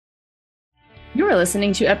You are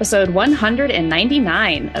listening to episode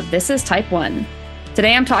 199 of This is Type 1.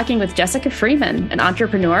 Today I'm talking with Jessica Freeman, an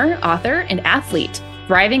entrepreneur, author, and athlete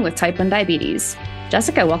thriving with type 1 diabetes.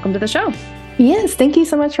 Jessica, welcome to the show. Yes, thank you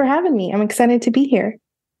so much for having me. I'm excited to be here.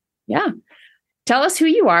 Yeah. Tell us who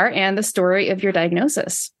you are and the story of your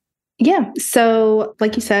diagnosis. Yeah. So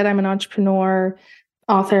like you said, I'm an entrepreneur,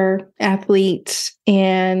 author, athlete,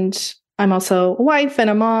 and I'm also a wife and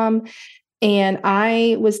a mom. And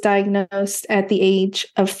I was diagnosed at the age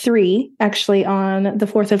of 3, actually on the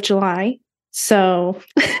 4th of July. So,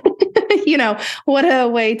 what a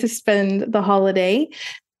way to spend the holiday.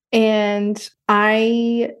 And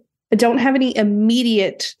I don't have any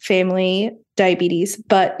immediate family diabetes,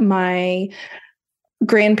 but my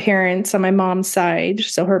grandparents on my mom's side,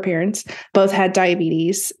 so her parents, both had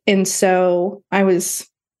diabetes. And so I was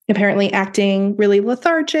apparently acting really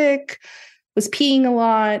lethargic, was peeing a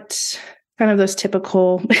lot, kind of those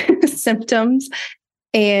typical symptoms.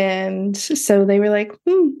 And so they were like,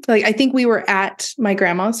 I think we were at my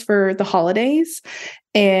grandma's for the holidays,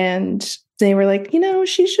 and they were like,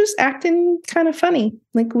 she's just acting kind of funny.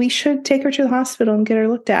 Like, we should take her to the hospital and get her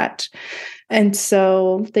looked at. And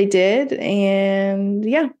so they did. And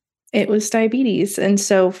yeah, it was diabetes. And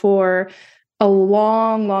so for a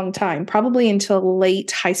long, long time, probably until late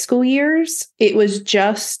high school years, it was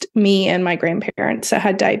just me and my grandparents that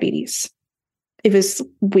had diabetes. It was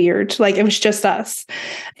weird. Like, it was just us.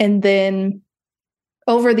 And then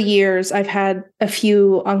over the years, I've had a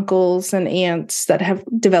few uncles and aunts that have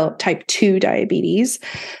developed type 2 diabetes.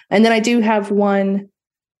 And then I do have one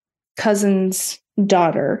cousin's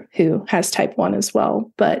daughter who has type 1 as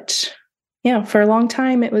well. But yeah, for a long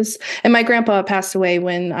time it was, and my grandpa passed away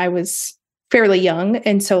when I was fairly young.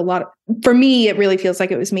 And so for me, it really feels like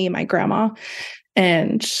it was me and my grandma.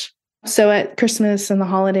 And so at Christmas and the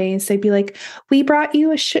holidays, they'd be like, "We brought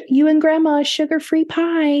you you and grandma a sugar-free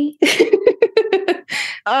pie."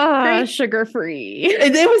 Right? Sugar-free.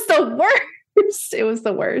 It was the worst. It was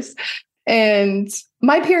the worst. And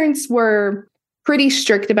my parents were pretty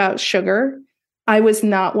strict about sugar. I was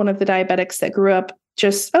not one of the diabetics that grew up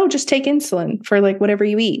just take insulin for like whatever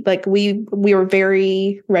you eat. Like we were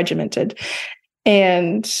very regimented.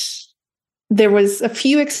 And there was a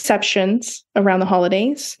few exceptions around the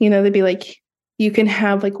holidays. They'd be like, you can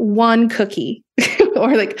have like 1 cookie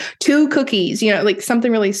or like 2 cookies, like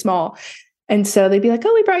something really small. And so they'd be like,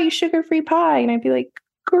 "Oh, we brought you sugar-free pie." And I'd be like,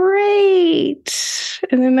 "Great."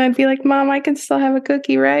 And then I'd be like, "Mom, I can still have a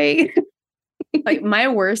cookie, right?" Like, my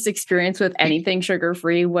worst experience with anything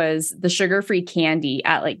sugar-free was the sugar-free candy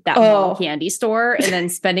at like that mall candy store, and then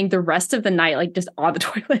spending the rest of the night like just on the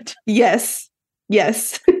toilet. Yes.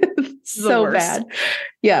 So bad.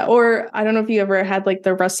 Yeah. Or I don't know if you ever had like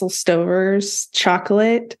the Russell Stover's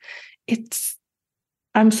chocolate.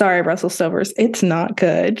 I'm sorry, Russell Stover's. It's not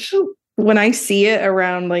good. When I see it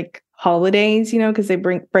around like holidays, because they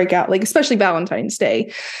break out, like especially Valentine's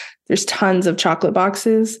Day, there's tons of chocolate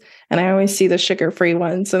boxes, and I always see the sugar-free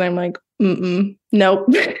ones, and I'm like, nope,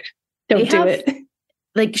 don't do it.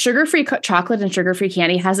 Like, sugar-free chocolate and sugar-free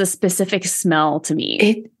candy has a specific smell to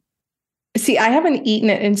me. See, I haven't eaten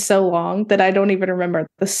it in so long that I don't even remember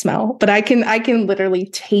the smell, but I can literally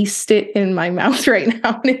taste it in my mouth right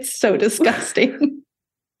now, and it's so disgusting.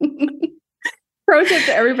 Pro tip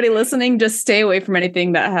to everybody listening: just stay away from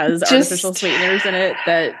anything that has artificial sweeteners in it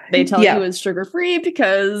that they tell you is sugar-free,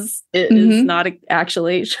 because it is not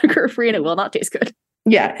actually sugar-free and it will not taste good.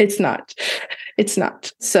 Yeah, it's not. It's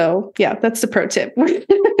not. So yeah, that's the pro tip.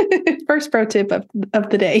 First pro tip of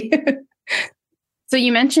the day. So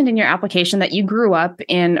you mentioned in your application that you grew up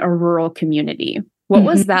in a rural community. What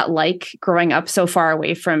was that like growing up so far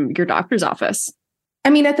away from your doctor's office? I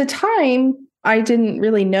mean, at the time, I didn't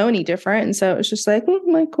really know any different. And so it was just like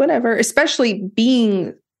whatever, especially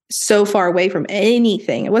being so far away from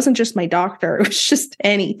anything. It wasn't just my doctor. It was just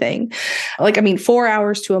anything. 4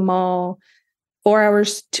 hours to a mall, 4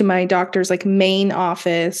 hours to my doctor's like main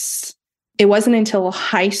office. It wasn't until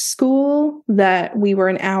high school that we were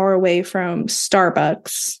an hour away from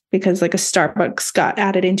Starbucks, because like a Starbucks got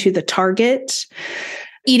added into the Target.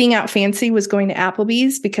 Eating out fancy was going to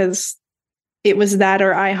Applebee's, because it was that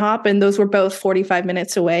or IHOP, and those were both 45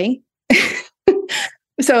 minutes away.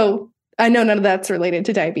 So I know none of that's related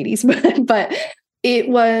to diabetes, but it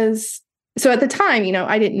was, so at the time,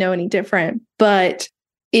 I didn't know any different, but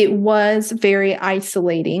it was very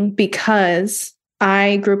isolating because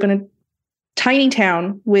I grew up in a tiny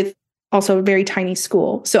town with also a very tiny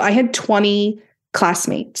school. So I had 20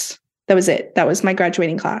 classmates. That was it. That was my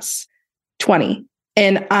graduating class, 20.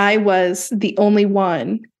 And I was the only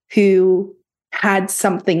one who had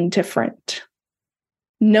something different.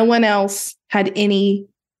 No one else had any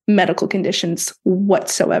medical conditions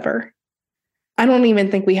whatsoever. I don't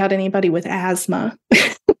even think we had anybody with asthma.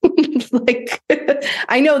 Like,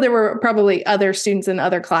 I know there were probably other students in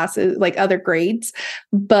other classes, like other grades,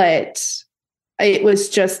 but it was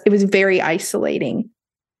very isolating.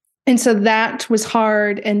 And so that was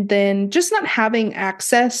hard. And then just not having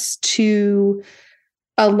access to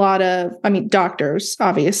a lot of, doctors,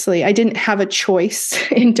 obviously. I didn't have a choice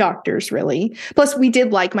in doctors, really. Plus, we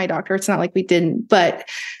did like my doctor. It's not like we didn't. But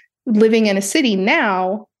living in a city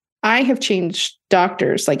now, I have changed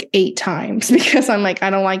doctors like 8 times because I'm like,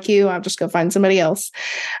 I don't like you. I'll just go find somebody else.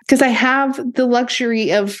 Because I have the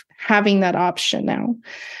luxury of having that option now.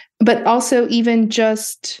 But also even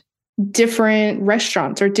just different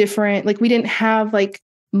restaurants or different, like we didn't have like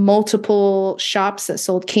multiple shops that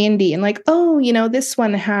sold candy and like, oh, this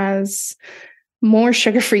one has more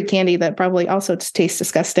sugar-free candy that probably also tastes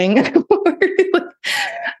disgusting.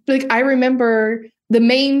 Like I remember the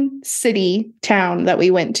main town that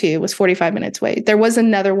we went to was 45 minutes away. There was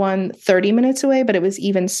another one 30 minutes away, but it was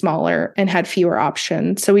even smaller and had fewer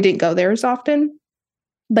options. So we didn't go there as often.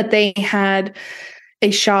 But they had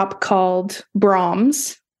a shop called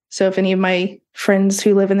Brahms. So if any of my friends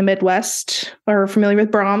who live in the Midwest are familiar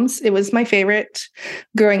with Brahms, it was my favorite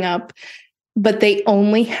growing up. But they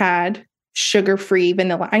only had sugar-free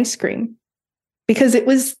vanilla ice cream because it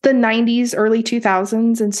was the 90s, early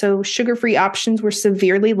 2000s. And so sugar-free options were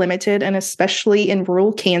severely limited. And especially in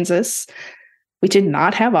rural Kansas, we did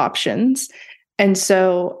not have options. And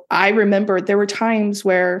so I remember there were times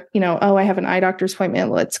where, I have an eye doctor's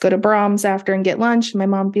appointment. Let's go to Brahms after and get lunch. And my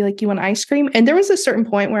mom would be like, you want ice cream? And there was a certain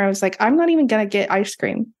point where I was like, I'm not even going to get ice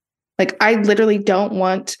cream. Like, I literally don't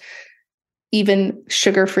want even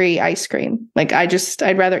sugar-free ice cream. Like,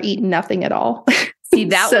 I'd rather eat nothing at all. See,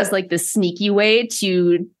 that was like the sneaky way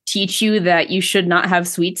to teach you that you should not have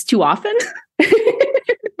sweets too often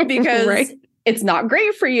because it's not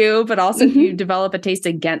great for you. But also if you develop a taste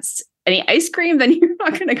against any ice cream, then you're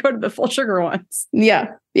not going to go to the full sugar ones.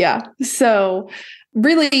 Yeah. Yeah. So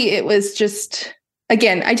really it was just,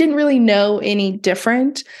 again, I didn't really know any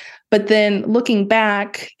different, but then looking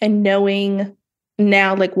back and knowing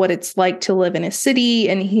now like what it's like to live in a city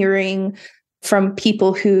and hearing from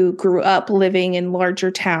people who grew up living in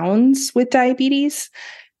larger towns with diabetes,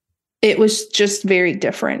 it was just very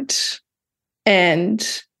different.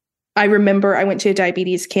 And I remember I went to a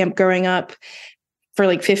diabetes camp growing up for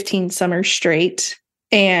like 15 summers straight.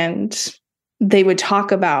 And they would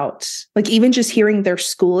talk about like even just hearing their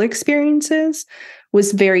school experiences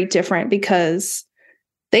was very different because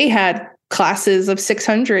they had classes of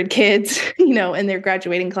 600 kids, in their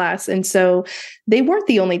graduating class. And so they weren't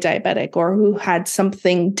the only diabetic or who had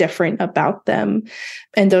something different about them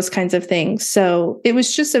and those kinds of things. So it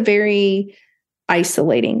was just a very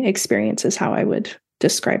isolating experience is how I would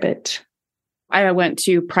describe it. I went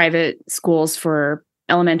to private schools for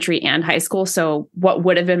elementary and high school. So what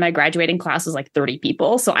would have been my graduating class was like 30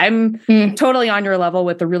 people. So I'm totally on your level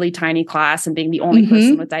with the really tiny class and being the only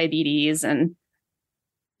person with diabetes. And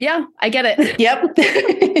yeah, I get it. Yep.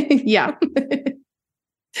 Yeah.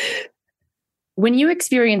 When you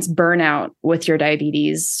experience burnout with your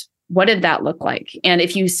diabetes, what did that look like? And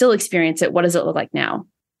if you still experience it, what does it look like now?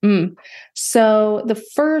 So the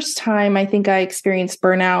first time I think I experienced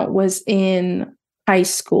burnout was in high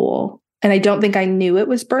school. And I don't think I knew it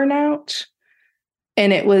was burnout.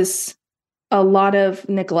 And it was a lot of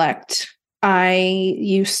neglect. I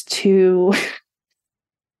used to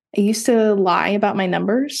lie about my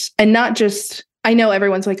numbers and not just, I know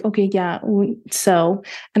everyone's like, okay, yeah. So,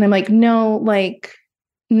 and I'm like, no, like,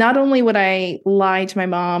 not only would I lie to my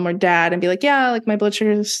mom or dad and be like, yeah, like my blood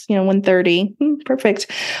sugar is, 130. Perfect.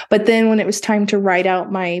 But then when it was time to write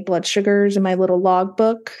out my blood sugars in my little log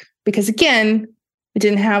book, because again, I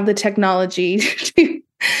didn't have the technology to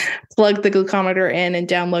plug the glucometer in and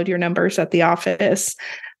download your numbers at the office,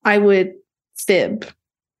 I would fib.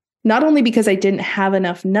 Not only because I didn't have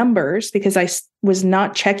enough numbers, because I was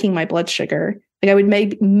not checking my blood sugar. Like I would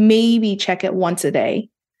maybe check it once a day,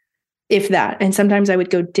 if that. And sometimes I would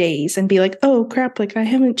go days and be like, oh crap, like I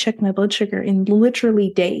haven't checked my blood sugar in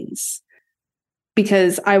literally days.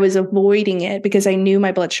 Because I was avoiding it because I knew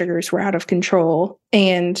my blood sugars were out of control.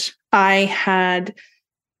 And I had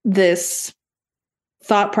this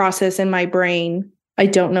thought process in my brain, I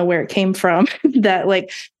don't know where it came from, that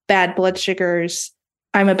like bad blood sugars,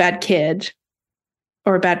 I'm a bad kid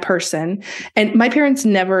or a bad person. And my parents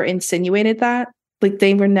never insinuated that. Like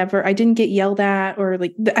they were never, I didn't get yelled at or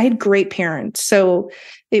like, I had great parents. So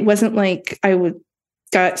it wasn't like I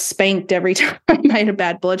got spanked every time I had a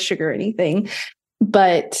bad blood sugar or anything.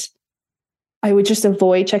 But I would just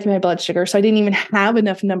avoid checking my blood sugar. So I didn't even have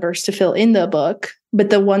enough numbers to fill in the book, but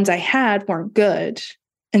the ones I had weren't good.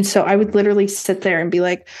 And so I would literally sit there and be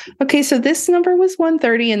like, okay, so this number was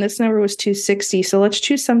 130 and this number was 260. So let's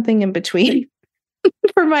choose something in between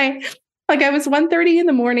for my, like I was 130 in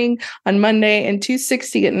the morning on Monday and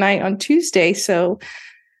 260 at night on Tuesday. So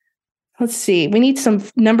let's see, we need some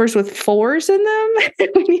numbers with fours in them.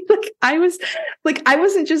 I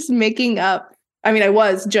wasn't just making up. I mean, I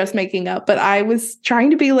was just making up, but I was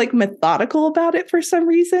trying to be like methodical about it for some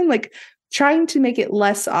reason, like trying to make it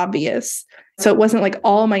less obvious. So it wasn't like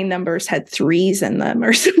all my numbers had threes in them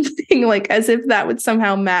or something, like as if that would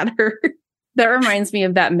somehow matter. That reminds me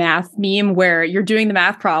of that math meme where you're doing the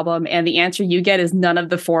math problem and the answer you get is none of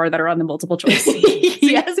the four that are on the multiple choice. So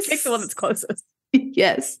you have to pick the one that's closest.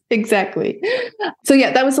 Yes, exactly. So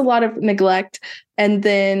yeah, that was a lot of neglect. And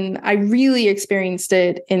then I really experienced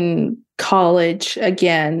it in college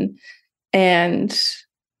again. And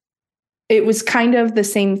it was kind of the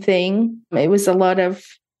same thing. It was a lot of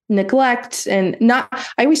neglect and I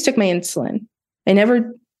always took my insulin. I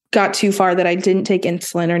never got too far that I didn't take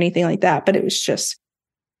insulin or anything like that, but it was just,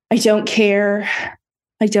 I don't care.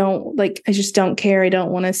 I just don't care. I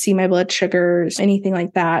don't want to see my blood sugars, anything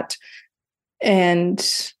like that. And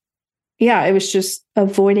yeah, it was just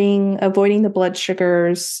avoiding the blood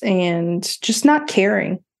sugars and just not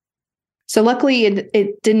caring. So luckily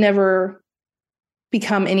it didn't ever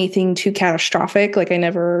become anything too catastrophic. Like I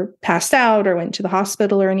never passed out or went to the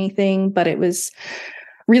hospital or anything, but it was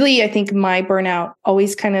really, I think my burnout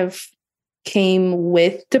always kind of came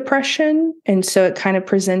with depression. And so it kind of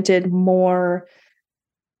presented more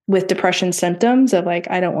with depression symptoms of like,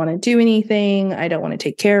 I don't want to do anything. I don't want to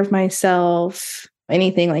take care of myself,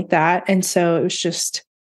 anything like that. And so it was just,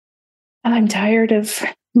 I'm tired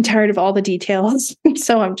of all the details.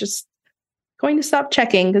 So I'm just going to stop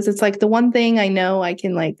checking because it's like the one thing I know I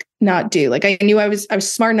can like not do. Like I knew I was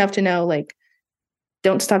smart enough to know like,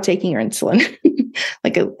 don't stop taking your insulin.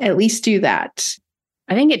 Like at least do that.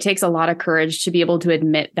 I think it takes a lot of courage to be able to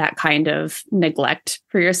admit that kind of neglect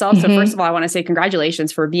for yourself. So first of all, I want to say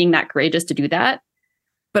congratulations for being that courageous to do that.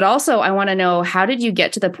 But also I want to know, how did you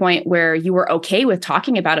get to the point where you were okay with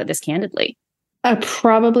talking about it this candidly?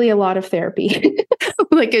 Probably a lot of therapy.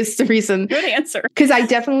 Like it's the reason. Good answer. Because I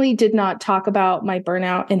definitely did not talk about my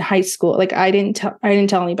burnout in high school. Like I didn't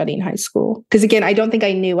tell anybody in high school. Because again, I don't think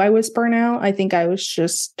I knew I was burnout. I think I was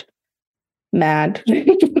just mad.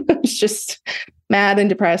 I was just mad and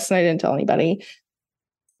depressed, and I didn't tell anybody.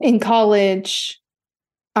 In college,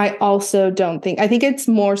 I also don't think, I think it's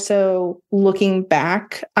more so looking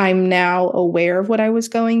back, I'm now aware of what I was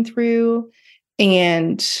going through,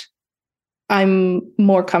 and I'm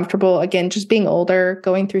more comfortable, again, just being older,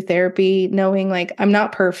 going through therapy, knowing like I'm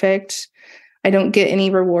not perfect. I don't get any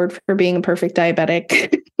reward for being a perfect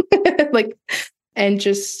diabetic. Like, and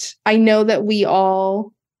just, I know that we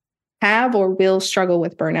all have or will struggle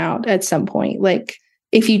with burnout at some point. Like,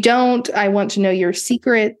 if you don't, I want to know your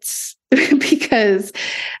secrets because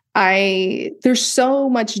there's so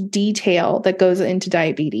much detail that goes into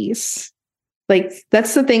diabetes. Like,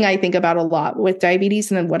 that's the thing I think about a lot with diabetes.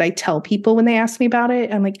 And then what I tell people when they ask me about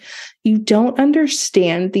it, I'm like, you don't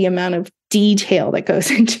understand the amount of detail that goes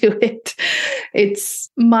into it. It's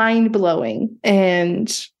mind blowing.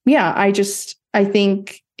 And yeah, I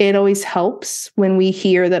think it always helps when we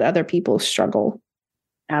hear that other people struggle.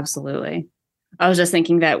 Absolutely. I was just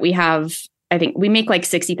thinking that I think we make like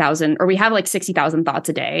 60,000, or we have like 60,000 thoughts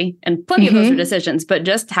a day, and plenty of those are decisions. But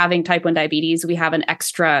just having type 1 diabetes, we have an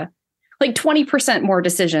extra like 20% more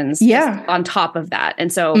decisions on top of that.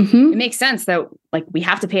 And so it makes sense that like we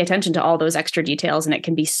have to pay attention to all those extra details, and it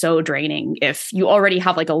can be so draining if you already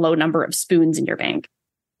have like a low number of spoons in your bank.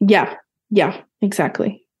 Yeah. Yeah,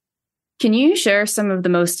 exactly. Can you share some of the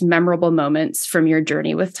most memorable moments from your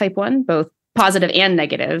journey with type 1, both positive and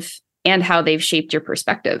negative, and how they've shaped your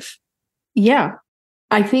perspective? Yeah.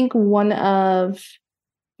 I think one of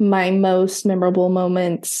my most memorable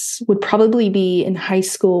moments would probably be in high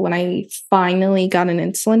school when I finally got an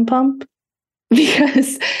insulin pump,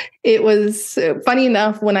 because it was funny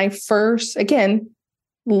enough when I first, again,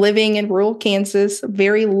 living in rural Kansas,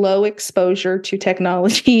 very low exposure to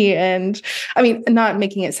technology. And I mean, not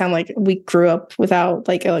making it sound like we grew up without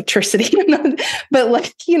like electricity, but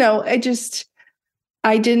like,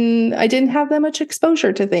 I didn't have that much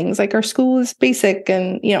exposure to things. Like our school is basic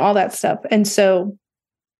and, all that stuff. And so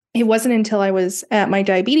it wasn't until I was at my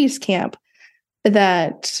diabetes camp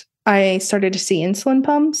that I started to see insulin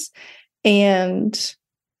pumps. And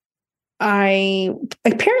I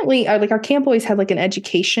apparently like our camp always had like an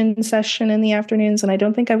education session in the afternoons, and I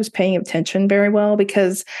don't think I was paying attention very well,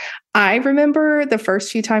 because I remember the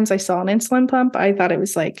first few times I saw an insulin pump, I thought it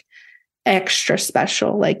was like extra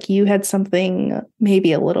special. Like you had something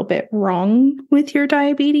maybe a little bit wrong with your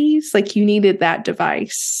diabetes, like you needed that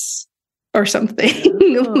device or something.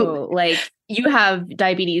 Oh, like you have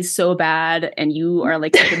diabetes so bad and you are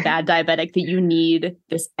like such a bad diabetic that you need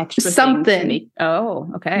this extra something thing to make.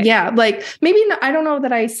 Oh, okay. Yeah, like maybe not, I don't know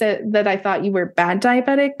that I said that I thought you were bad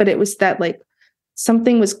diabetic, but it was that like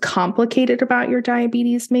something was complicated about your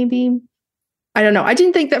diabetes, maybe. I don't know. I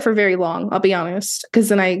didn't think that for very long, I'll be honest, because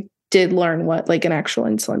then I did learn what like an actual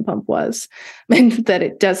insulin pump was, and that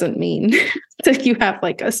it doesn't mean that you have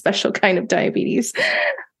like a special kind of diabetes.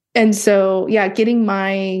 And so, yeah, getting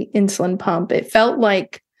my insulin pump, it felt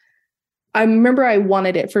like, I remember I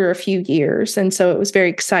wanted it for a few years. And so it was very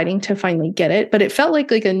exciting to finally get it, but it felt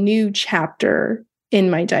like a new chapter in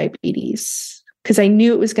my diabetes, because I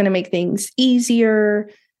knew it was going to make things easier.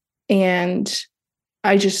 And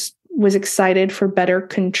I just was excited for better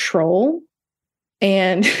control.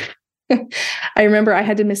 And I remember I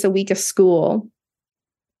had to miss a week of school.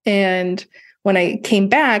 And when I came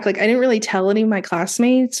back, like I didn't really tell any of my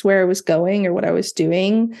classmates where I was going or what I was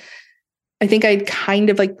doing. I think I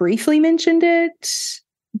kind of like briefly mentioned it,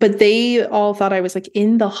 but they all thought I was like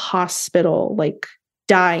in the hospital, like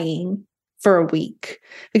dying for a week,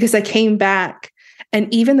 because I came back,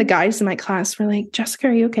 and even the guys in my class were like, "Jessica,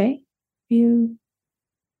 are you okay? You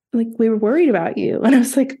like, we were worried about you." And I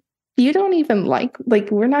was like, "You don't even like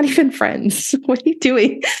we're not even friends. What are you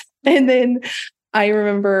doing?" And then I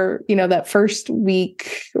remember, that first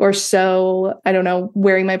week or so, I don't know,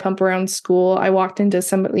 wearing my pump around school, I walked into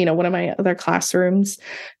one of my other classrooms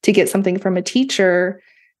to get something from a teacher,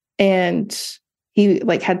 and he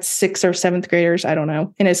like had 6th or 7th graders, I don't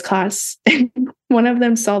know, in his class. One of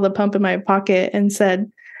them saw the pump in my pocket and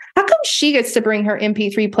said, "How come she gets to bring her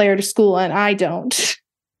MP3 player to school and I don't?"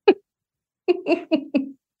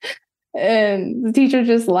 And the teacher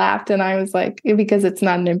just laughed, and I was like, "Because it's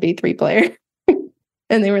not an MP3 player."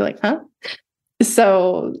 And they were like, "Huh?"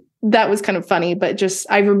 So that was kind of funny, but just,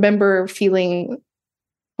 I remember feeling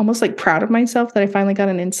almost like proud of myself that I finally got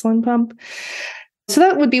an insulin pump. So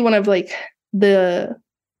that would be one of like the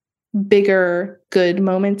bigger good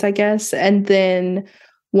moments, I guess. And then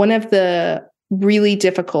one of the really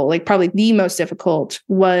difficult, like probably the most difficult,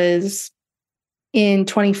 was in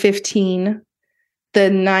 2015, the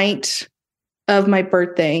night of my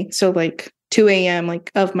birthday. So like 2 a.m.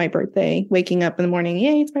 like of my birthday, waking up in the morning,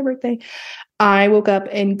 yay, it's my birthday. I woke up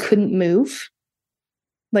and couldn't move.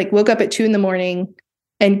 Like woke up at 2 a.m.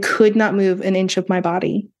 and could not move an inch of my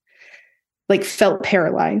body. Like felt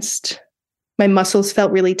paralyzed. My muscles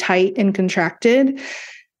felt really tight and contracted.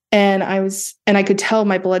 And I could tell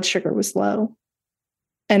my blood sugar was low.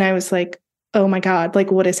 And I was like, oh my God,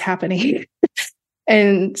 like what is happening?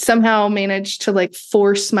 And somehow managed to like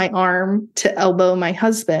force my arm to elbow my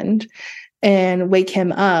husband and wake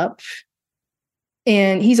him up.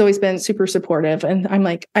 And he's always been super supportive. And I'm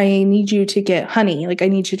like, I need you to get honey. Like,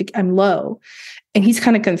 I'm low. And he's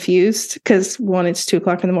kind of confused because 1, it's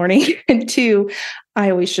 2:00 in the morning. And 2, I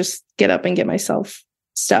always just get up and get myself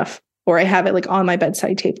stuff, or I have it like on my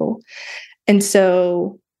bedside table. And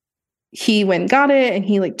so he went and got it, and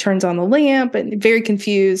he like turns on the lamp and very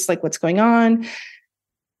confused, like what's going on.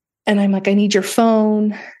 And I'm like, I need your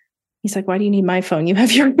phone. He's like, why do you need my phone? You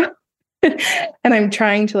have your phone. And I'm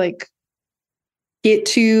trying to like get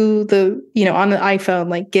to the, on the iPhone,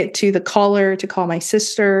 like get to the caller to call my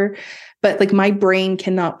sister. But like my brain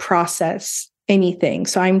cannot process anything.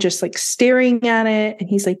 So I'm just like staring at it. And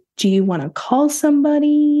he's like, do you want to call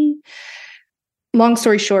somebody? Long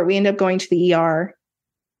story short, we end up going to the ER.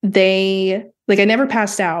 I never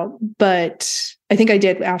passed out, but I think I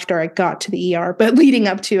did after I got to the ER, but leading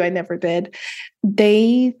up to, I never did.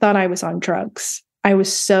 They thought I was on drugs. I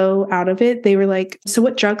was so out of it. They were like, so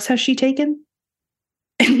what drugs has she taken?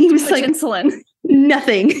 And he was like, insulin.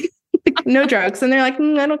 Nothing. No drugs. And they're like,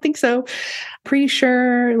 I don't think so. Pretty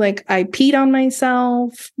sure like I peed on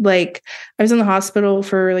myself. Like I was in the hospital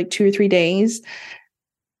for like 2 or 3 days,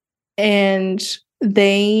 and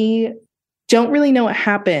they don't really know what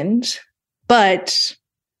happened. But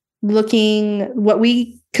what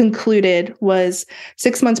we concluded was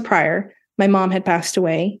 6 months prior, my mom had passed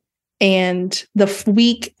away. And the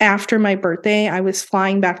week after my birthday, I was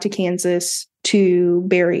flying back to Kansas to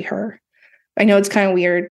bury her. I know it's kind of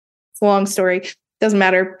weird. It's a long story. Doesn't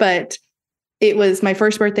matter. But it was my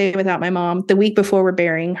first birthday without my mom. The week before, we're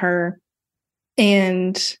burying her,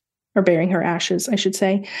 or burying her ashes, I should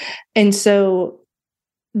say. And so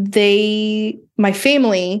my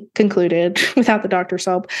family concluded, without the doctor's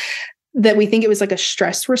help, that we think it was like a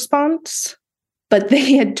stress response. But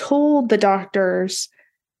they had told the doctors,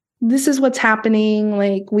 this is what's happening.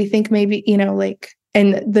 Like, we think maybe, like,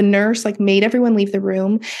 and the nurse like made everyone leave the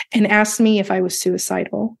room and asked me if I was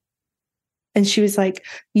suicidal. And she was like,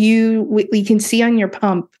 we can see on your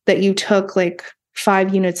pump that you took like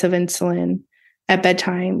 5 units of insulin at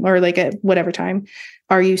bedtime or like at whatever time.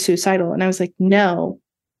 Are you suicidal? And I was like, no,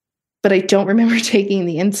 but I don't remember taking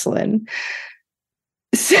the insulin.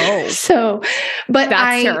 But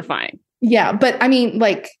that's terrifying. Yeah. But I mean,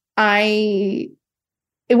 like, it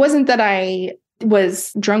wasn't that I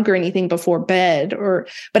was drunk or anything before bed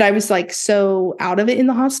but I was like so out of it in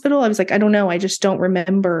the hospital. I was like, I don't know. I just don't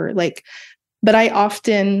remember. Like, but I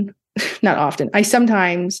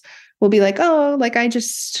sometimes will be like, oh, like I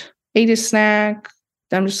just ate a snack.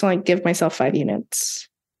 I'm just gonna like give myself 5 units.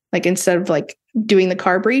 Like, instead of like doing the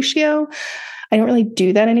carb ratio, I don't really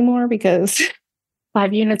do that anymore because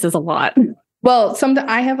 5 units is a lot. Well,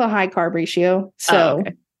 I have a high carb ratio. So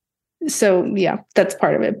yeah, that's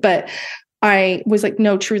part of it. But I was like,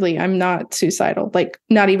 no, truly, I'm not suicidal, like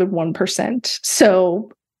not even 1%.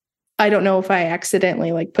 So I don't know if I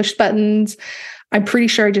accidentally like pushed buttons. I'm pretty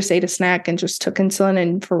sure I just ate a snack and just took insulin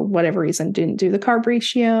and for whatever reason didn't do the carb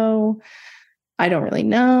ratio. I don't really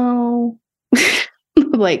know.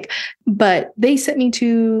 But they sent me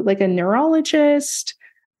to like a neurologist.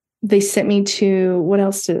 They sent me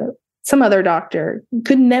to some other doctor.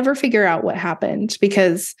 Could never figure out what happened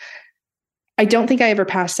because I don't think I ever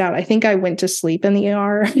passed out. I think I went to sleep in the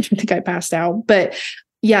ER. I don't think I passed out. But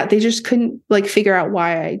yeah, they just couldn't like figure out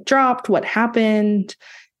why I dropped, what happened.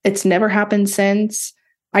 It's never happened since.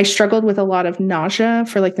 I struggled with a lot of nausea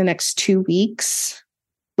for like the next 2 weeks.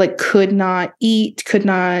 Like, could not eat, could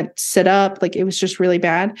not sit up. Like, it was just really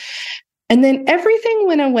bad. And then everything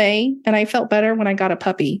went away and I felt better when I got a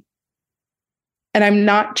puppy. And I'm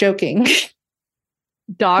not joking.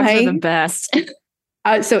 Dogs are the best.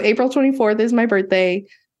 So April 24th is my birthday.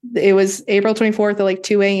 It was April 24th at like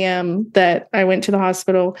 2 a.m. that I went to the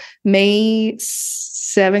hospital. May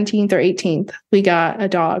 17th or 18th, we got a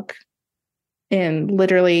dog. And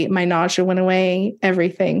literally my nausea went away,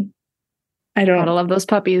 everything. I love those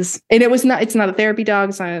puppies. And it's not a therapy dog.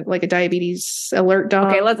 It's not like a diabetes alert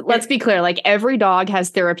dog. Okay, let's be clear. Like, every dog has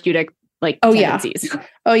therapeutic tendencies. Yeah.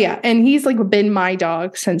 Oh yeah. And he's like been my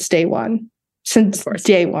dog since day one.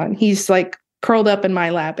 He's like curled up in my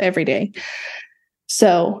lap every day.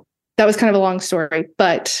 So that was kind of a long story,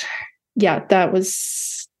 but yeah, that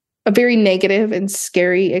was a very negative and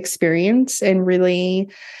scary experience, and really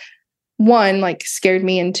scared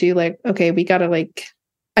me into like, okay, we gotta like,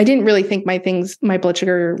 I didn't really think my blood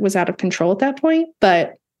sugar was out of control at that point,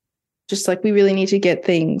 but just like, we really need to get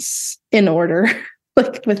things in order,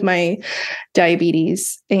 like with my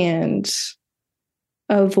diabetes, and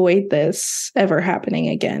avoid this ever happening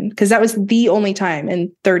again. Because that was the only time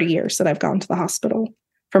in 30 years that I've gone to the hospital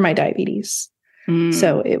for my diabetes.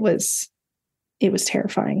 So it was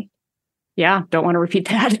terrifying. Yeah, don't want to repeat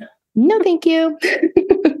that. No, thank you.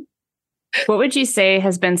 What would you say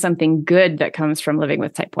has been something good that comes from living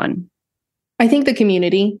with type 1? I think the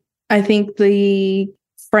community. I think the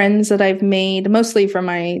friends that I've made, mostly from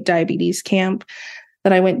my diabetes camp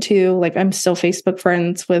that I went to, like, I'm still Facebook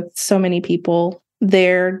friends with so many people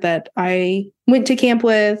there that I went to camp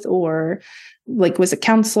with, or like was a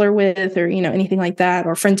counselor with, or, anything like that,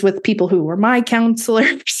 or friends with people who were my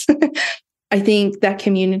counselors. I think that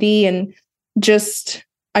community, and just,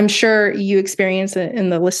 I'm sure you experience it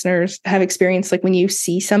and the listeners have experienced, like when you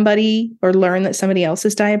see somebody or learn that somebody else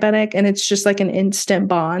is diabetic, and it's just like an instant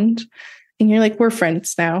bond, and you're like, we're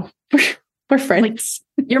friends now. We're friends.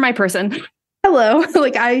 Like, you're my person. Hello.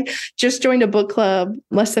 Like, I just joined a book club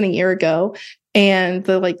less than a year ago, and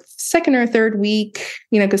the like second or third week,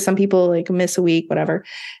 because some people like miss a week, whatever.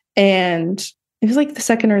 And it was like the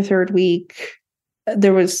second or third week,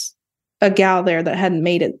 there was a gal there that hadn't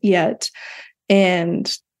made it yet.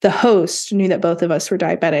 And the host knew that both of us were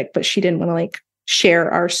diabetic, but she didn't want to like share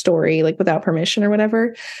our story, like without permission or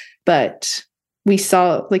whatever. But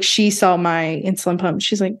she saw my insulin pump.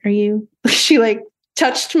 She's like, she like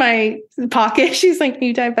touched my pocket. She's like, are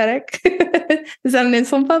you diabetic? Is that an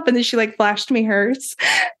insulin pump? And then she like flashed me hers.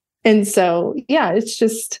 And so, yeah, it's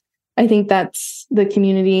just, I think that's the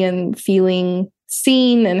community and feeling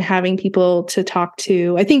seen and having people to talk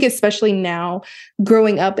to. I think especially now,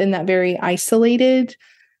 growing up in that very isolated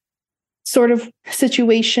sort of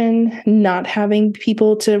situation, not having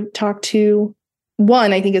people to talk to.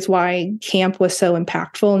 One, I think is why camp was so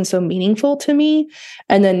impactful and so meaningful to me.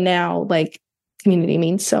 And then now, like, community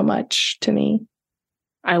means so much to me.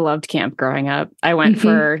 I loved camp growing up. I went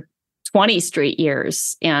for 20 straight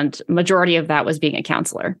years, and majority of that was being a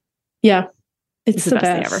counselor. Yeah. It's the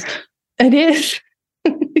best thing ever. It is.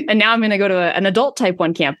 And now I'm going to go to an adult type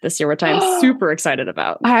 1 camp this year, which I'm super excited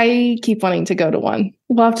about. I keep wanting to go to one.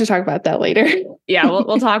 We'll have to talk about that later. Yeah,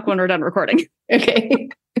 we'll talk when we're done recording. Okay.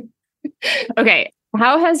 Okay.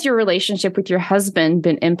 How has your relationship with your husband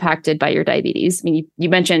been impacted by your diabetes? I mean, you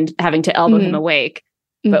mentioned having to elbow him awake,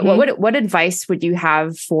 but what advice would you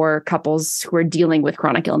have for couples who are dealing with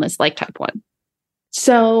chronic illness like type 1?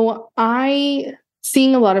 So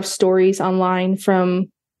seeing a lot of stories online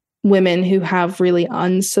from women who have really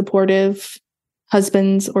unsupportive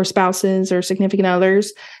husbands or spouses or significant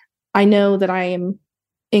others. I know that I am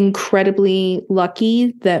incredibly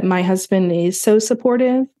lucky that my husband is so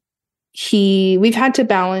supportive. We've had to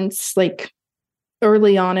balance, like,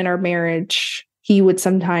 early on in our marriage, he would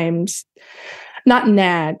sometimes not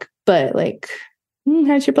nag, but like,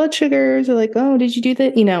 how's your blood sugars? Or like, oh, did you do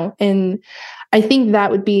that? And I think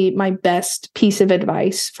that would be my best piece of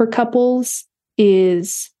advice for couples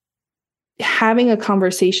is having a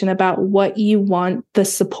conversation about what you want the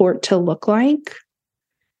support to look like.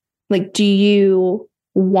 Like, do you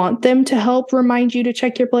want them to help remind you to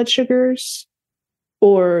check your blood sugars?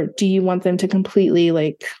 Or do you want them to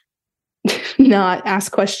completely not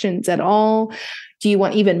ask questions at all? Do you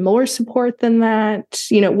want even more support than that?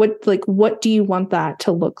 What do you want that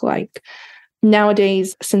to look like?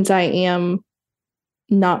 Nowadays, since I am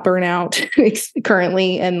not burnout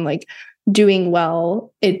currently and doing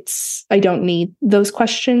well, I don't need those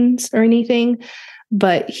questions or anything,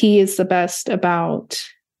 but he is the best about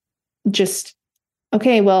just,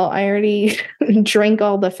 okay, well, I already drank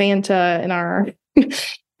all the Fanta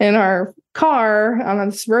in our car on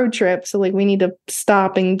this road trip. So we need to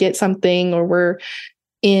stop and get something, or we're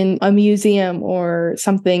in a museum or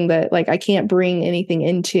something that I can't bring anything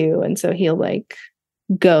into. And so he'll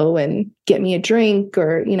go and get me a drink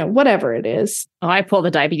or, whatever it is. Oh, I pull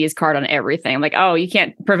the diabetes card on everything. I'm like, oh, you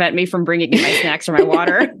can't prevent me from bringing in my snacks or my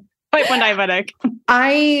water. Type 1 diabetic.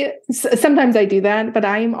 Sometimes I do that, but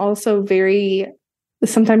I am also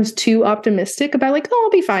sometimes too optimistic about oh, I'll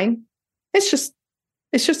be fine. It's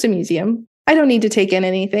just a museum. I don't need to take in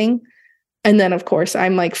anything. And then, of course,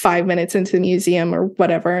 I'm 5 minutes into the museum or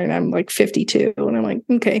whatever, and I'm 52. And I'm like,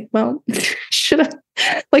 okay, well, should I?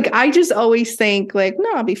 I just always think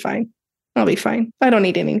no, I'll be fine. I'll be fine. I don't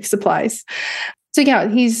need any supplies. So yeah,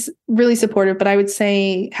 he's really supportive, but I would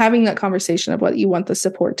say having that conversation of what you want the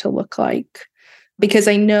support to look like, because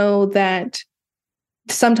I know that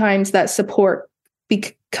sometimes that support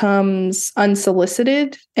becomes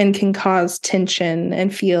unsolicited and can cause tension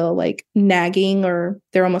and feel nagging, or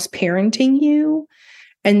they're almost parenting you.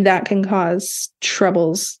 And that can cause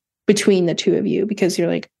troubles between the two of you because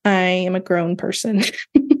you're I am a grown person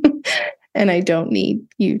and I don't need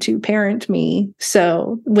you to parent me.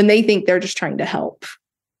 So when they think they're just trying to help.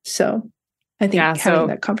 So I think having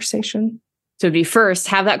that conversation. So it'd be first,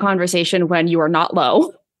 have that conversation when you are not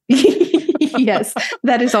low. Yes,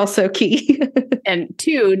 that is also key. And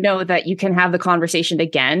 2, know that you can have the conversation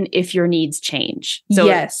again if your needs change. So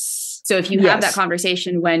yes. So if you have that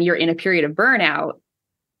conversation when you're in a period of burnout,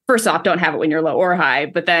 first off, don't have it when you're low or high,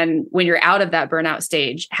 but then when you're out of that burnout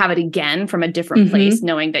stage, have it again from a different place,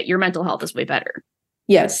 knowing that your mental health is way better.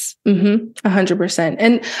 Yes. 100%.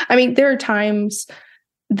 And I mean, there are times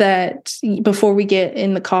that before we get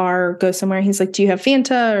in the car or go somewhere, he's like, do you have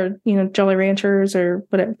Fanta or, Jolly Ranchers or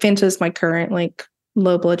whatever? Fanta is my current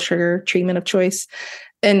low blood sugar treatment of choice.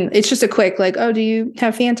 And it's just a quick oh, do you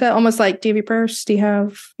have Fanta? Almost do you have your purse? Do you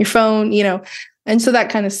have your phone? And so that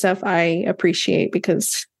kind of stuff I appreciate,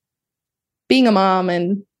 because being a mom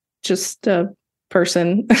and just a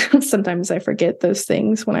person, sometimes I forget those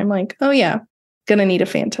things when I'm oh yeah, gonna need a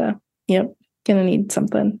Fanta. Yep. Gonna need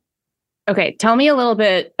something. Okay. Tell me a little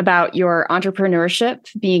bit about your entrepreneurship,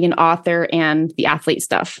 being an author, and the athlete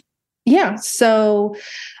stuff. Yeah. So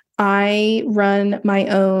I run my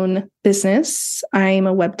own business. I'm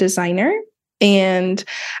a web designer, and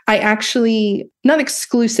I actually, not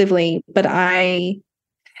exclusively, but I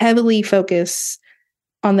heavily focus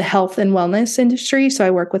on the health and wellness industry. So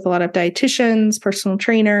I work with a lot of dietitians, personal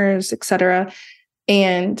trainers, etc.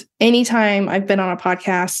 And anytime I've been on a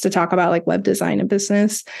podcast to talk about web design and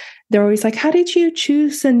business, they're always how did you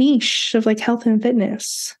choose a niche of health and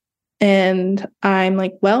fitness? And I'm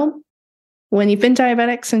well, when you've been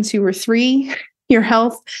diabetic since you were 3, your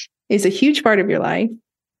health is a huge part of your life.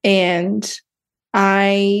 And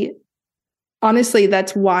I honestly,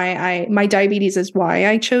 that's why my diabetes is why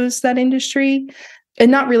I chose that industry. And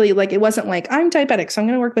not really it wasn't I'm diabetic, so I'm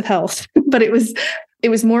going to work with health, but it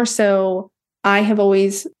was more so I have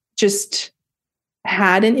always just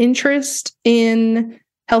had an interest in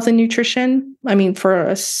health and nutrition. I mean, for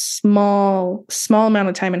a small amount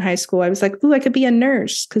of time in high school, I was like, "Ooh, I could be a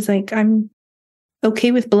nurse because like I'm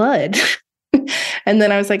okay with blood." And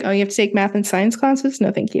then I was like, "Oh, you have to take math and science classes?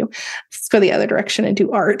 No, thank you. Let's go the other direction and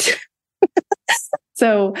do art."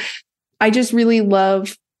 So I just really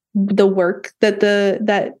love the work that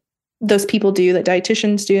those people do, that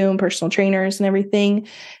dietitians do, and personal trainers and everything.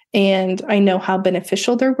 And I know how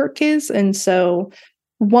beneficial their work is. And so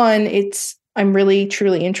I'm really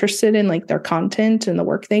truly interested in like their content and the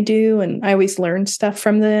work they do. And I always learn stuff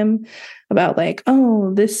from them about like,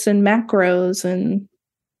 oh, this and macros and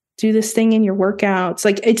do this thing in your workouts.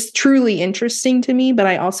 Like it's truly interesting to me, but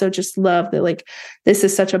I also just love that like this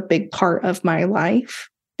is such a big part of my life.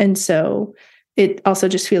 And so it also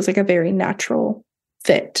just feels like a very natural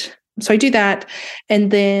fit. So I do that.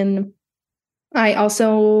 And then I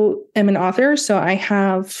also am an author. So I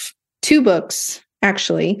have 2 books,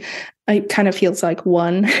 actually. It kind of feels like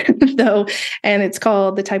one, though. And it's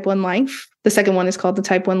called The Type 1 Life. The second one is called The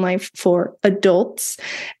Type 1 Life for Adults.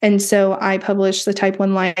 And so I published The Type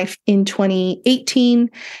 1 Life in 2018.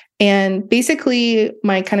 And basically,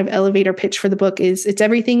 my kind of elevator pitch for the book is it's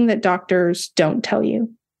everything that doctors don't tell you.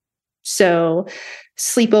 So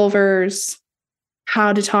sleepovers,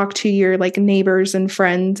 how to talk to your like neighbors and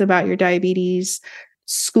friends about your diabetes,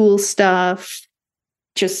 school stuff,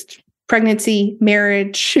 just pregnancy,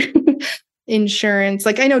 marriage, insurance.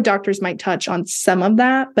 Like I know doctors might touch on some of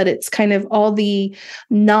that, but it's kind of all the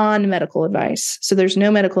non-medical advice. So there's no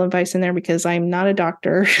medical advice in there because I'm not a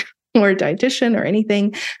doctor or a dietitian or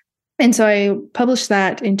anything. And so I published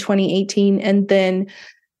that in 2018 and then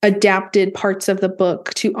adapted parts of the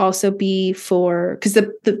book to also be for, because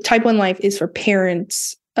the Type 1 Life is for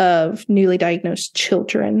parents of newly diagnosed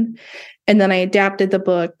children. And then I adapted the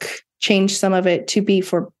book, changed some of it to be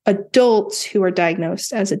for adults who are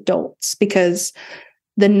diagnosed as adults, because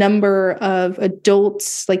the number of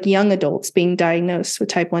adults, like young adults being diagnosed with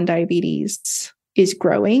type 1 diabetes is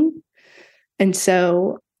growing. And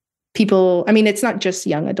so people, I mean, it's not just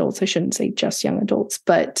young adults. I shouldn't say just young adults,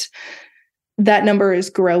 but that number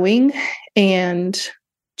is growing, and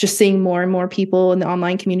just seeing more and more people in the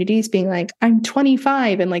online communities being like, I'm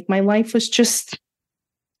 25 and like my life was just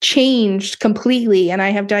changed completely and I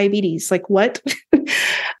have diabetes. Like what?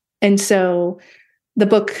 And so the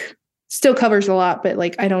book still covers a lot, but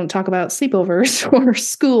like I don't talk about sleepovers or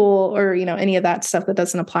school or, you know, any of that stuff that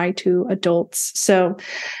doesn't apply to adults. So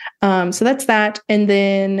that's that. And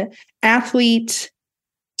then athlete,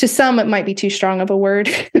 to some, it might be too strong of a word,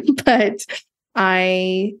 but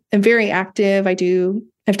I am very active. I've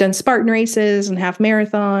done Spartan races and half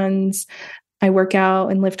marathons. I work out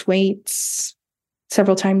and lift weights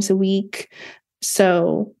several times a week.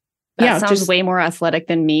 So that sounds way more athletic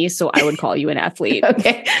than me. So I would call you an athlete.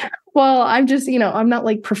 Okay. Well, I'm just, I'm not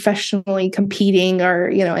like professionally competing or,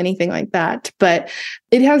 anything like that, but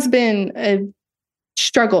it has been a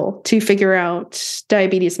struggle to figure out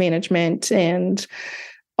diabetes management and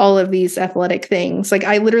all of these athletic things. Like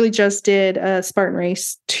I literally just did a Spartan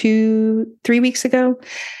race 2-3 weeks ago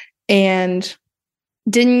and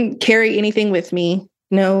didn't carry anything with me.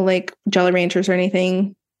 No like Jolly Ranchers or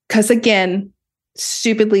anything. Cause again,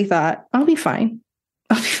 stupidly thought I'll be fine.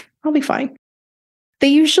 I'll be fine. They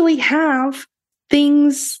usually have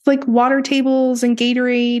things like water tables and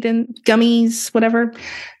Gatorade and gummies, whatever.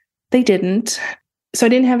 They didn't. So I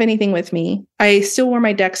didn't have anything with me. I still wore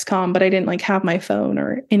my Dexcom, but I didn't like have my phone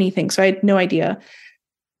or anything. So I had no idea.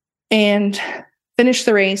 And finished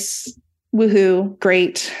the race. Woohoo.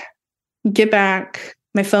 Great. Get back.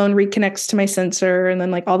 My phone reconnects to my sensor and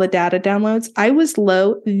then like all the data downloads. I was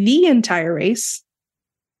low the entire race.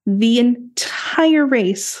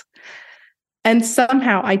 And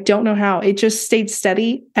somehow, I don't know how, it just stayed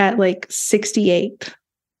steady at like 68.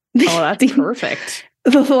 Oh, that's perfect.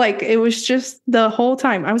 Like it was just the whole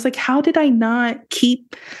time. I was like, how did I not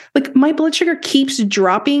keep, like my blood sugar keeps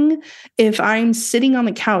dropping if I'm sitting on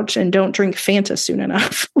the couch and don't drink Fanta soon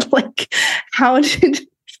enough. Like how did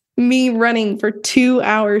me running for 2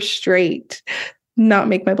 hours straight not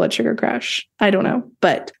make my blood sugar crash? I don't know,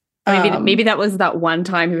 but maybe that was that one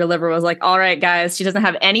time your liver was like, all right, guys, she doesn't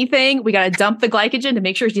have anything. We got to dump the glycogen to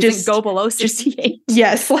make sure she doesn't go below 68.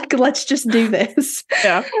 Yes. Like, let's just do this.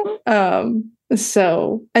 Yeah.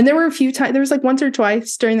 So, and there were a few times, there was like once or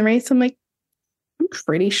twice during the race. I'm like, I'm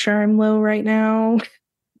pretty sure I'm low right now.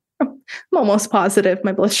 I'm almost positive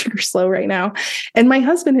my blood sugar's low right now. And my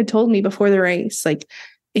husband had told me before the race, like,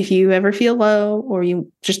 if you ever feel low or you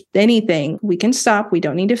just anything, we can stop. We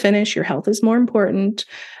don't need to finish. Your health is more important.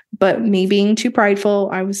 But me being too prideful,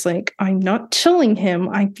 I was like, I'm not telling him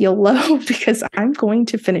I feel low because I'm going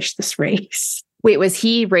to finish this race. Wait, was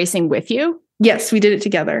he racing with you? Yes, we did it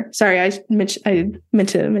together. Sorry, I meant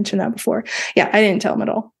to mention that before. Yeah, I didn't tell him at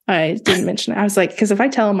all. I didn't mention it. I was like, because if I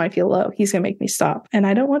tell him I feel low, he's going to make me stop. And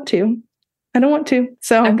I don't want to.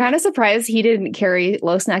 So I'm kind of surprised he didn't carry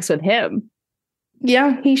low snacks with him.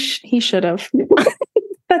 Yeah, he should have.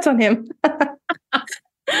 That's on him.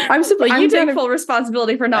 You take full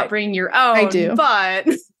responsibility for not bringing your own. I do. But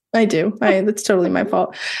I do. That's totally my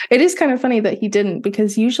fault. It is kind of funny that he didn't,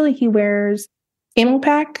 because usually he wears Camel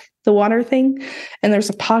Pack, the water thing, and there's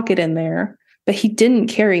a pocket in there, but he didn't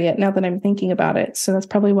carry it now that I'm thinking about it. So that's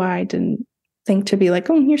probably why I didn't think to be like,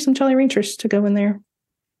 oh, here's some Jolly Ranchers to go in there.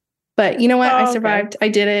 But you know what? I survived. Okay. I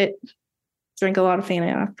did it. Drank a lot of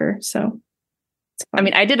Fanta after. So I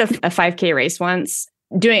mean, I did a 5K race once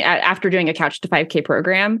after doing a Couch to 5K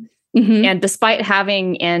program. Mm-hmm. And despite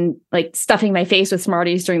having and like stuffing my face with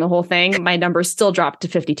Smarties during the whole thing, my numbers still dropped to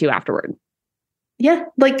 52 afterward. Yeah.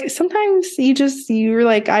 Like sometimes you're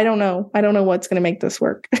like, I don't know what's going to make this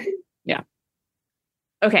work. Yeah.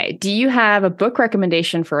 Okay. Do you have a book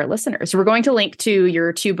recommendation for our listeners? We're going to link to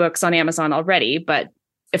your 2 books on Amazon already, but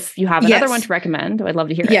if you have another one to recommend, I'd love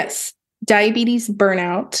to hear it. Yes. Diabetes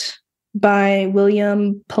Burnout by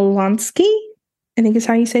William Polanski, I think is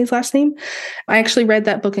how you say his last name. I actually read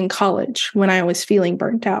that book in college when I was feeling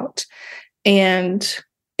burnt out. And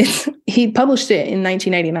he published it in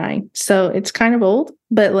 1989. So it's kind of old,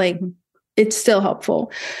 but like it's still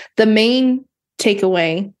helpful. The main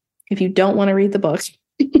takeaway, if you don't want to read the book,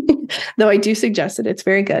 though I do suggest it, it's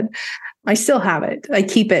very good. I still have it. I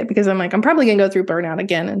keep it because I'm like, I'm probably going to go through burnout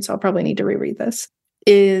again. And so I'll probably need to reread this.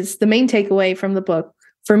 Is the main takeaway from the book,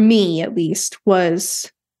 for me at least,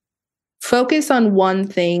 was focus on one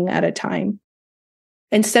thing at a time.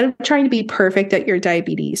 Instead of trying to be perfect at your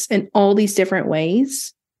diabetes in all these different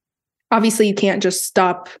ways, obviously you can't just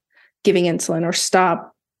stop giving insulin or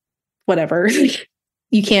stop whatever.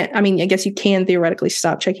 You can't, I mean, I guess you can theoretically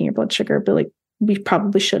stop checking your blood sugar, but like we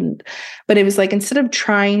probably shouldn't. But it was like, instead of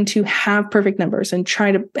trying to have perfect numbers and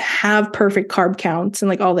try to have perfect carb counts and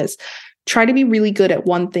like all this, try to be really good at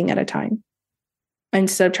one thing at a time,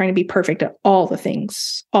 instead of trying to be perfect at all the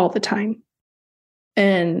things all the time.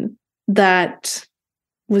 And that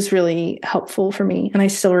was really helpful for me. And I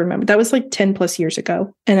still remember, that was like 10 plus years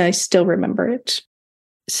ago, and I still remember it.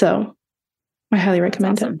 So I highly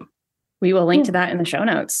recommend it. We will link to that in the show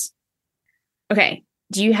notes. Okay.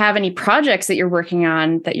 Do you have any projects that you're working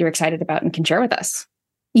on that you're excited about and can share with us?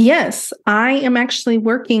 Yes, I am actually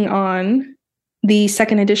working on the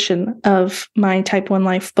 2nd edition of my Type 1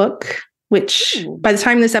 Life book, which by the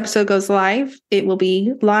time this episode goes live, it will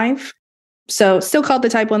be live. So still called the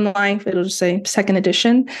Type 1 Life. It'll just say 2nd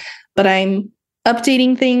edition, but I'm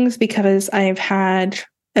updating things because I've had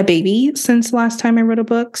a baby since the last time I wrote a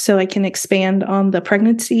book. So I can expand on the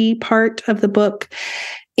pregnancy part of the book.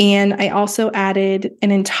 And I also added an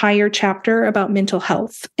entire chapter about mental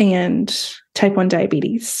health and type 1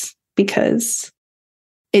 diabetes because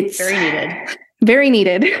it's very needed. Very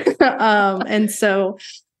needed.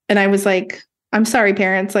 And I was like, I'm sorry,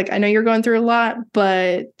 parents. Like, I know you're going through a lot,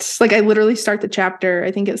 but like, I literally start the chapter.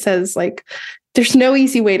 I think it says like, there's no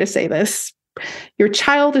easy way to say this. Your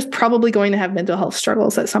child is probably going to have mental health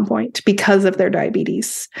struggles at some point because of their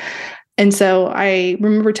diabetes. And so I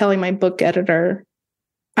remember telling my book editor,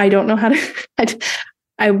 I don't know how to,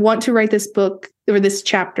 I want to write this book or this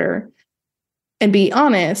chapter and be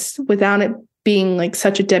honest without it being like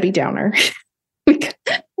such a Debbie Downer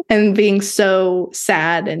and being so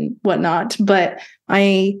sad and whatnot. But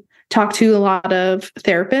I talk to a lot of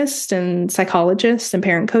therapists and psychologists and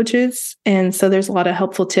parent coaches. And so there's a lot of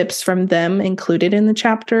helpful tips from them included in the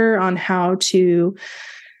chapter on how to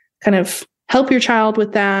kind of help your child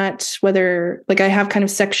with that, whether like I have kind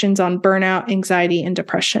of sections on burnout, anxiety, and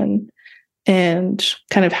depression, and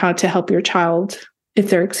kind of how to help your child if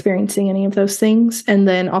they're experiencing any of those things. And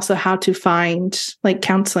then also how to find like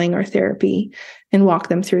counseling or therapy and walk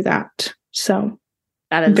them through that. So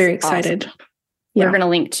that is I'm very excited. Awesome. Yeah. We're going to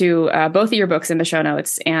link to both of your books in the show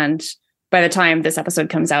notes. And by the time this episode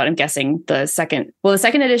comes out, I'm guessing the second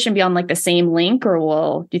edition be on like the same link,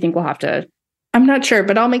 or do you think we'll have to? I'm not sure,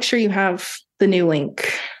 but I'll make sure you have the new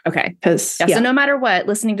link. Okay. So no matter what,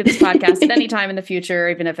 listening to this podcast at any time in the future,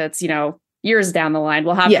 even if it's, years down the line,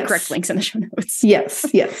 we'll have the correct links in the show notes.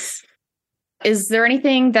 Yes. Is there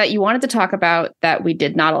anything that you wanted to talk about that we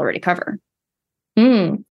did not already cover?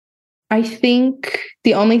 I think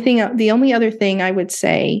the only other thing I would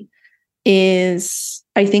say is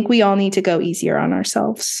I think we all need to go easier on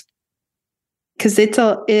ourselves. because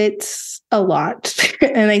it's a lot.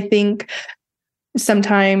 And I think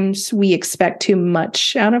sometimes we expect too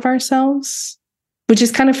much out of ourselves, which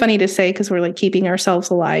is kind of funny to say because we're like keeping ourselves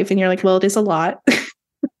alive. And you're like, well, it is a lot.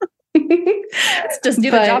 It's just do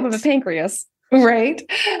the job of a pancreas. Right.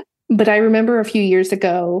 But I remember a few years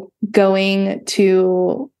ago going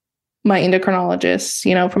to my endocrinologist,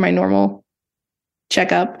 you know, for my normal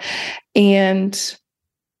checkup. And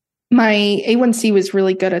my A1C was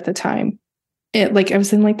really good at the time. I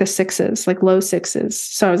was in like the 6s, like low 6s.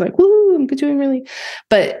 So I was like, woo, I'm doing really.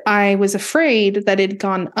 But I was afraid that it had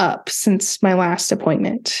gone up since my last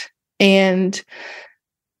appointment. And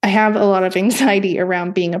I have a lot of anxiety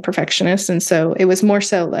around being a perfectionist. And so it was more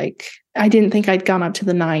so like, I didn't think I'd gone up to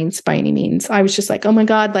the 9s by any means. I was just like, oh my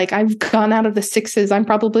God, like I've gone out of the 6s. I'm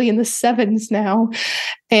probably in the 7s now.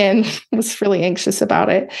 And was really anxious about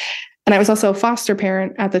it. And I was also a foster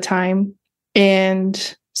parent at the time.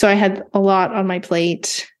 And so I had a lot on my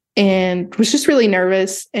plate and was just really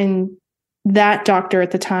nervous. And that doctor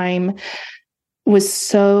at the time was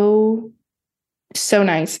so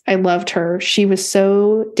nice. I loved her. She was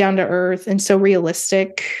so down to earth and so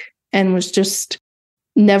realistic and was just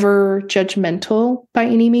never judgmental by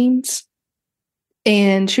any means.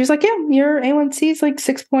 And she was like, yeah, your A1C is like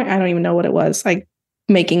 6 point. I don't even know what it was. Like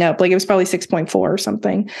making up, like it was probably 6.4 or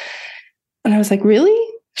something. And I was like, really?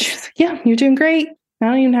 She was like, yeah, you're doing great. I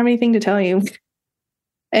don't even have anything to tell you.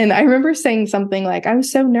 And I remember saying something like, I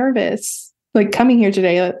was so nervous, like coming here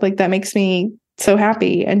today, like that makes me so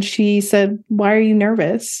happy. And she said, why are you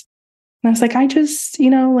nervous? And I was like, I just,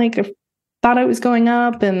 like I thought I was going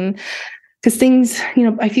up and because things,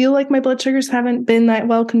 I feel like my blood sugars haven't been that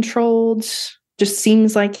well controlled, just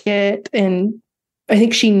seems like it. And I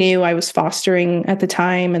think she knew I was fostering at the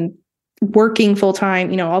time and working full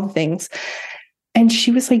time, all the things. And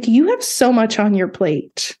she was like, you have so much on your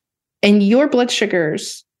plate and your blood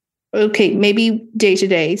sugars, okay, maybe day to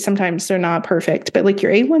day, sometimes they're not perfect, but like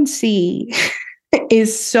your A1C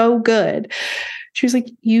is so good. She was like,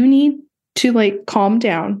 you need to like calm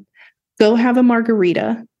down, go have a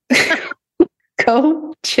margarita,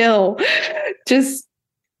 go chill, just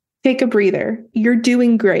take a breather. You're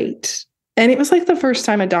doing great. And it was like the first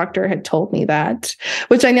time a doctor had told me that,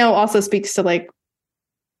 which I know also speaks to like,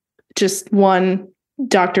 just one,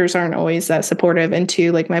 doctors aren't always that supportive. And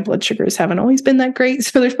two, like my blood sugars haven't always been that great.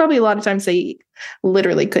 So there's probably a lot of times they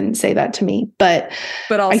literally couldn't say that to me. But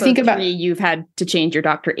also I think about you've had to change your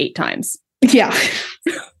doctor 8 times. Yeah.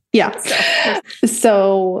 Yeah.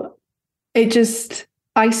 So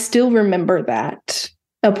I still remember that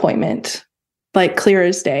appointment like clear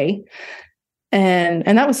as day. And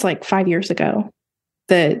that was like 5 years ago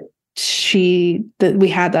that we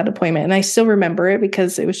had that appointment. And I still remember it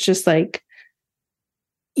because it was just like,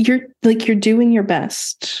 you're doing your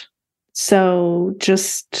best. So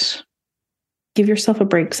just give yourself a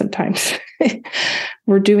break sometimes.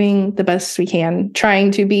 We're doing the best we can,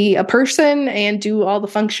 trying to be a person and do all the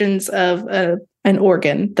functions of an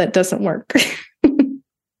organ that doesn't work.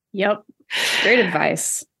 Yep. Great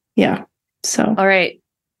advice. Yeah. So, all right.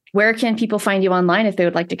 Where can people find you online if they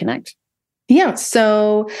would like to connect? Yeah.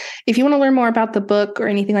 So if you want to learn more about the book or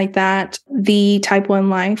anything like that, the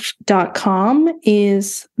type1life.com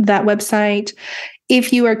is that website.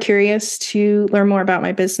 If you are curious to learn more about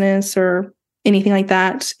my business or anything like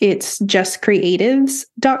that, it's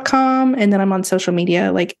justcreatives.com. And then I'm on social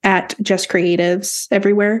media, like at justcreatives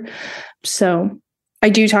everywhere. So I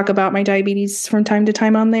do talk about my diabetes from time to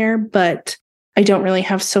time on there, but I don't really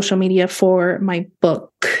have social media for my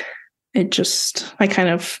book. I kind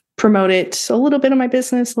of promote it a little bit of my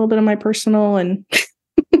business, a little bit of my personal, and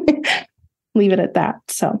leave it at that.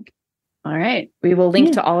 So, all right. We will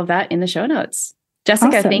link to all of that in the show notes.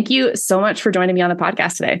 Jessica, awesome. Thank you so much for joining me on the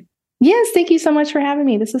podcast today. Yes. Thank you so much for having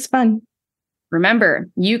me. This is fun. Remember,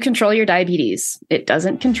 you control your diabetes. It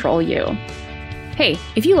doesn't control you. Hey,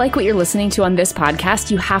 if you like what you're listening to on this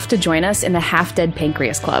podcast, you have to join us in the Half Dead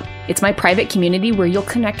Pancreas Club. It's my private community where you'll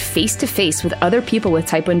connect face-to-face with other people with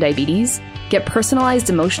type 1 diabetes, get personalized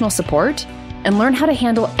emotional support, and learn how to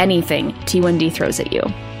handle anything T1D throws at you.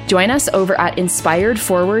 Join us over at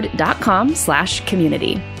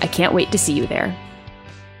inspiredforward.com/community. I can't wait to see you there.